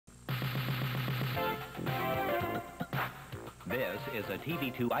This is a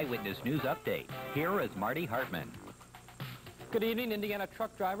TV2 Eyewitness News Update. Here is Marty Hartmann. Good evening. Indiana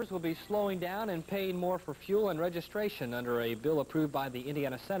truck drivers will be slowing down and paying more for fuel and registration under a bill approved by the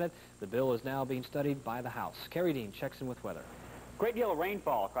Indiana Senate. The bill is now being studied by the House. Kerry checks in with weather. Great deal of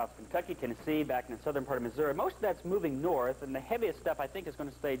rainfall across Kentucky, Tennessee, back in the southern part of Missouri. Most of that's moving north, and the heaviest stuff I think is going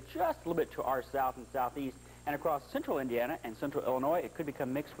to stay just a little bit to our south and southeast. And across central Indiana and central Illinois, it could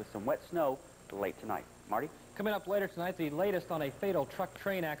become mixed with some wet snow late tonight. Marty? Coming up later tonight, the latest on a fatal truck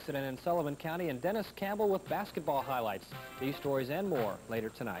train accident in Sullivan County, and Dennis Campbell with basketball highlights. These stories and more later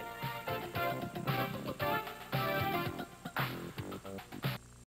tonight.